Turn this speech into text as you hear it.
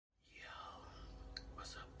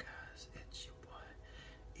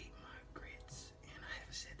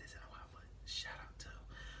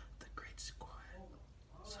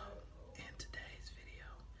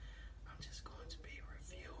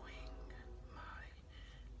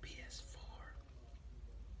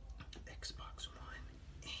Xbox One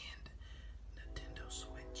and Nintendo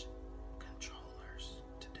Switch controllers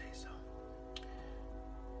today, so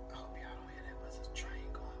I hope y'all don't hear that was a train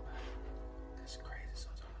going by. That's crazy,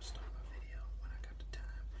 so I'm gonna start my video when I got the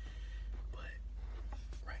time. But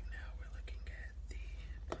right now we're looking at the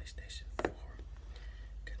PlayStation 4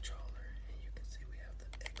 controller, and you can see we have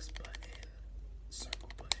the X button,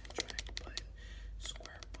 circle button, drag button,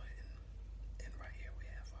 square button, and right here we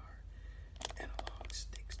have our analog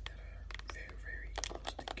sticks that are very, very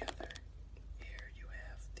close together. Here you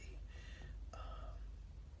have the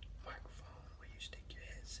microphone where you stick your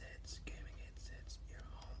headsets, gaming headsets, your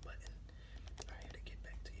home button. I had to get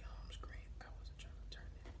back to your home screen. I wasn't trying to turn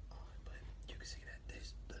it on, but you can see that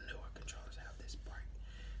the newer controllers have this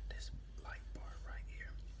light bar right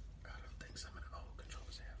here. I don't think some of the old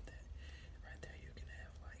controllers have that. Right there you can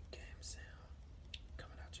have like game sound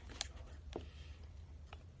coming out your controller.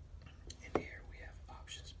 And here we have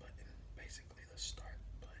options button, basically the start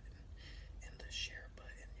button and the share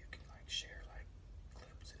button. You can like share like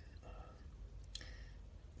clips and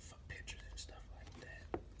pictures and stuff like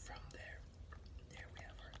that. From there we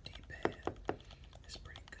have our D-pad. It's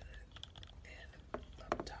pretty good. And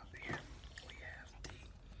up top here we have the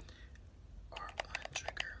R1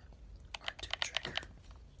 trigger, R2 trigger,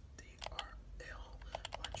 the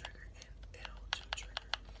L1 trigger, and L2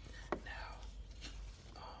 trigger. Now,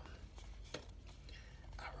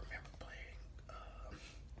 I remember playing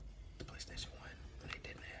the PlayStation 1 when they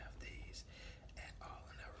didn't have these at all,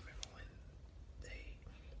 and I remember when they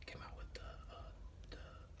came out with the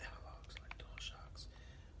analogs like DualShocks.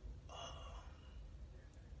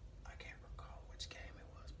 I can't recall which game it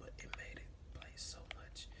was, but it made it play so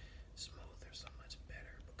much smoother, so much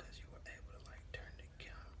better, because you were able to like turn the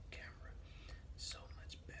camera so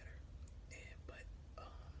much better. But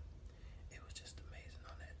it was just amazing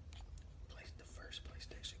on that the first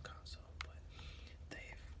PlayStation console. But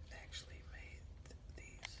they've actually made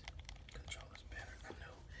these controllers better. I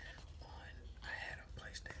know I had a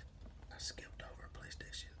PlayStation. I skipped over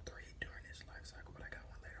PlayStation 3 during its life cycle, but I got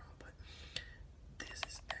one later on. But this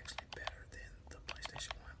is actually better than the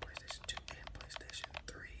PlayStation 1, PlayStation 2, and PlayStation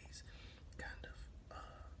 3's kind of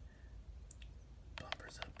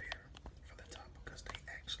bumpers up here for the top, because they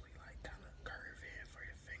actually like kind of curve in for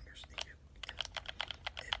your fingers, and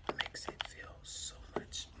it makes it feel so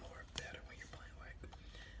much more better when you're playing like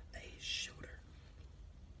a shooter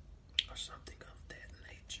or something of that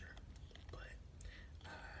nature. But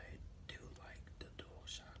I do like the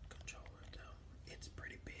DualShock controller though. It's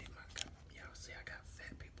pretty big. Y'all see I got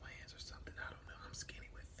fat people hands or something. I don't know. I'm skinny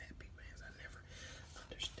with fat people hands. I never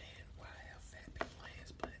understand why I have fat people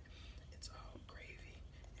hands, but it's all gravy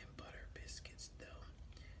and butter biscuits though.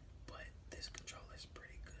 But this controller is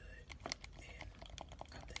pretty good, and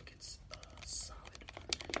I think it's solid.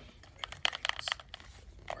 Everything's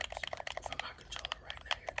works for my controller right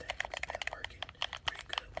now. Everything's been working pretty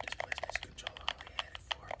good with this PlayStation controller. I only had it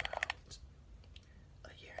for about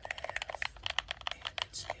a year and a half, and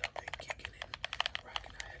it's still been kicking and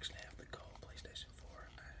rocking. I actually have the gold PlayStation 4.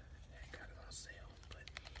 I got it on sale, but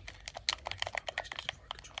I like my PlayStation 4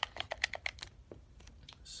 controller.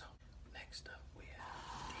 So next up we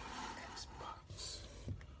have the Xbox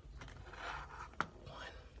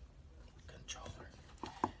One controller,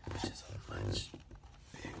 which is a much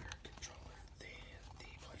bigger controller than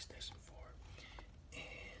the PlayStation 4.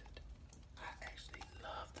 And I actually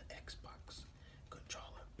love the Xbox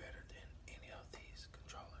controller better than any of these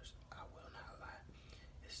controllers. I will not lie.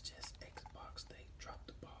 It's just Xbox, they dropped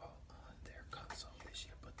the ball on their console this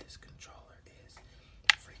year, but this controller is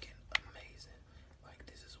freaking amazing. Like,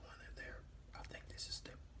 this is I think this is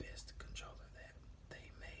their best controller that they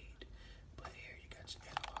made. But here you got your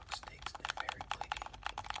analog sticks, they're very clicky.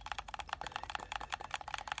 Good.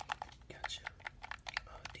 Got your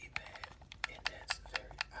D-pad, and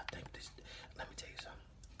I think let me tell you something.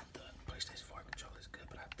 The PlayStation 4 controller is good,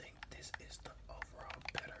 but I think this is the overall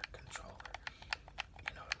better controller.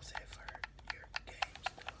 You know what I'm saying? For your games,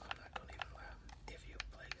 I'm not gonna even lie. If you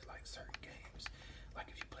play like certain games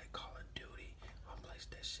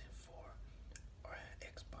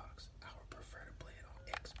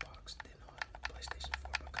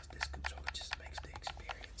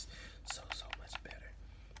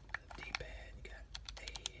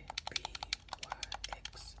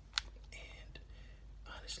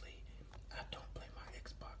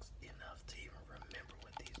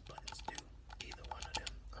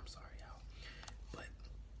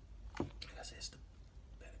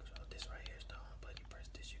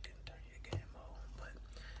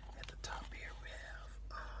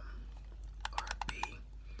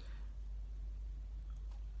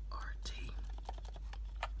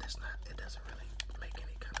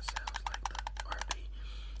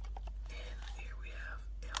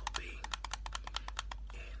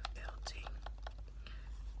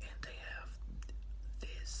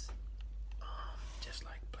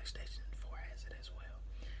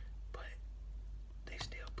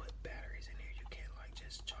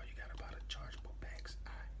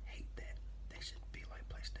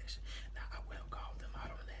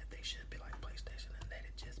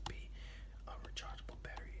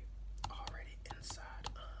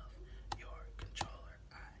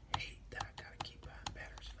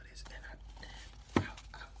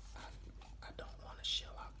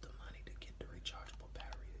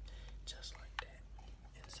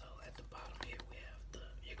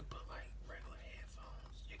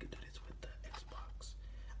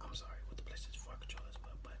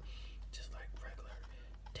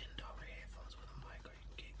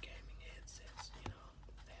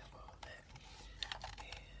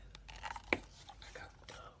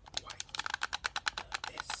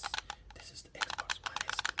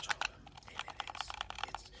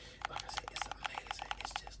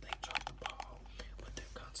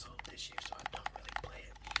this year, so I don't really play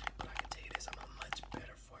it. But I can tell you this, I'm a much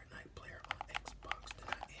better Fortnite player on Xbox than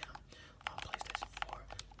I am on PlayStation 4.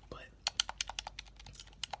 But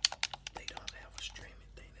they don't have a streaming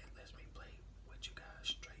thing that lets me play with you guys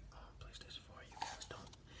straight on PlayStation 4. You guys don't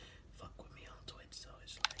fuck with me on Twitch, so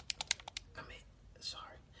it's like, I mean,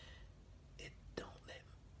 sorry, it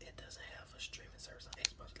doesn't have a streaming service on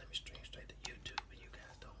Xbox. Let me stream straight to YouTube, and you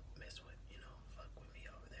guys don't mess with, fuck with me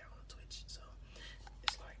over there on Twitch. So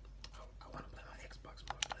it's like I want to play my Xbox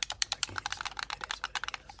more, but I can't. So it is what it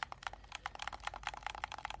is.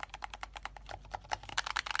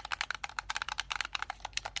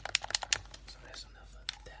 So that's enough of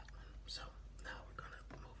that one. So now we're gonna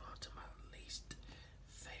move on to my least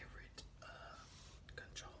favorite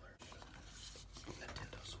controller,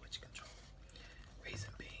 Nintendo Switch controller. Reason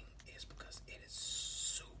being is because it is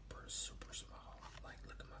super, super small. Like,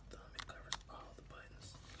 look at my thumb, it covers all the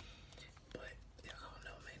buttons. But yeah, I don't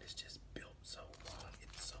know, man, it's just built so long,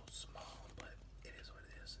 it's so small, but it is what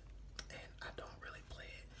it is. And I don't really play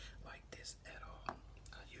it like this at all.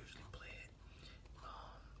 I usually play it,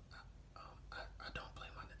 I don't play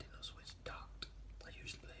my Nintendo Switch docked. I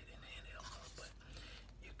usually play it in handheld mode, but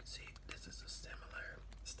you can see this is a similar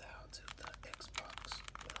style to the Xbox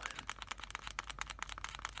One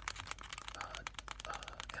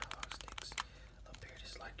analog sticks. Up here,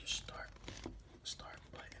 it's like your start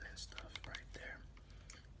button and stuff right there.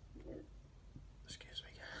 Excuse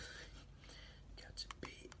me, guys. Got your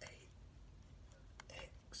B-A-X-Y.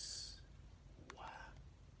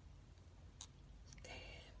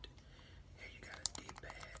 And here you got a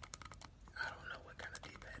D-pad. I don't know what kind of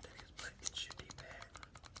D-pad that is, but it's your D-pad.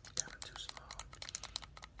 Kind of too small.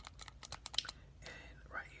 And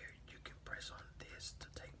right here, you can press on this to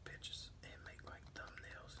take pictures and make like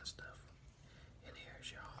thumbnails and stuff. And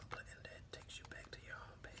here's your home button that takes you back to your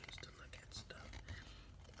home page to look at stuff.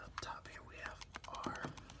 Up top here we have R.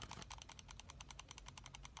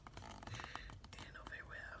 And over here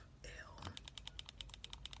we have L.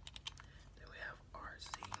 Then we have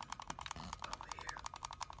RZ over here.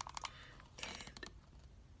 And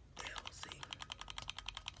LZ.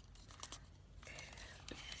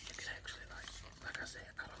 And you can actually, like I said,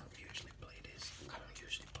 I don't usually play this. I don't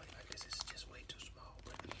usually play like this. It's just way too small.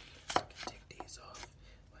 But I can take these off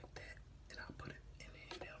like that, and I'll put it in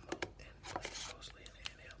handheld mode and play it mostly in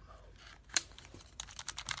handheld mode.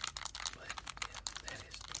 But yeah, that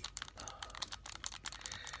is the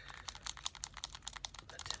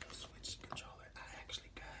Nintendo Switch controller. I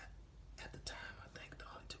actually got, at the time, I think the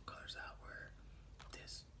only two colors out were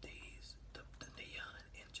the neon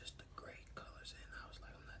and just the gray colors, and I was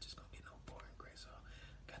like, I'm not just gonna get no boring gray, so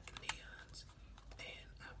got the neons, and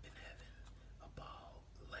I've been having a ball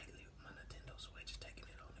lately with my Nintendo Switch, taking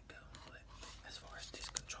it on the go. But as far as this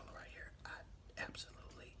controller right here, I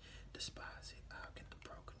absolutely despise it. I'll get the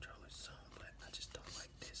Pro controller soon, but I just don't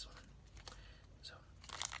like this one.